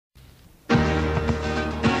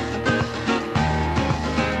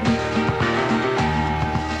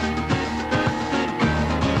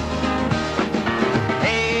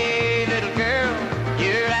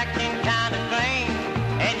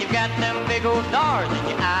stars in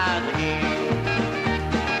your eyes again.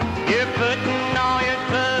 You're putting all your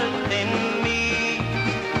trust in me,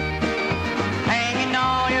 hanging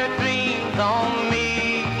all your dreams on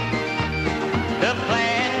me. The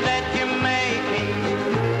plans that you're making,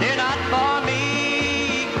 they're not for me.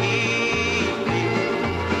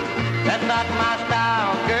 That's not my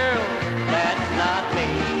style, girl, that's not me.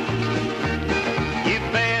 You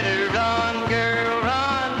better run, girl,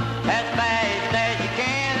 run as fast as you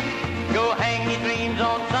can. Go hang your dreams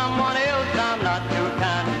on someone else, I'm not your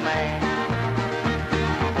kind of man.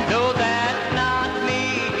 No, that's not me.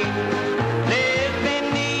 Living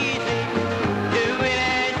easy, doing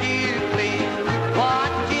as you please,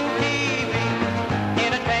 watching TV,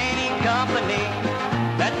 entertaining company.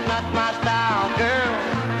 That's not my style, girl.